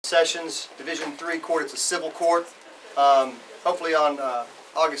Sessions, Division III Court. It's a civil court. Hopefully on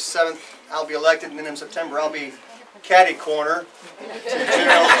August 7th, I'll be elected, and then in September, I'll be caddy corner to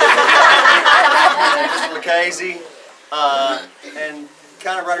General Mr. Lucchese, and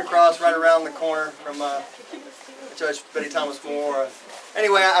kind of right around the corner from Judge Betty Thomas Moore.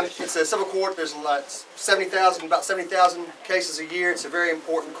 Anyway, it's a civil court. There's about 70,000 cases a year. It's a very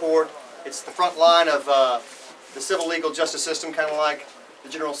important court. It's the front line of the civil legal justice system, kind of like the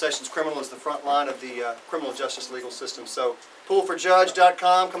General Sessions criminal is the front line of the criminal justice legal system. So,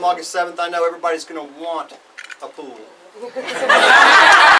 poolforjudge.com. Come August 7th, I know everybody's going to want a pool.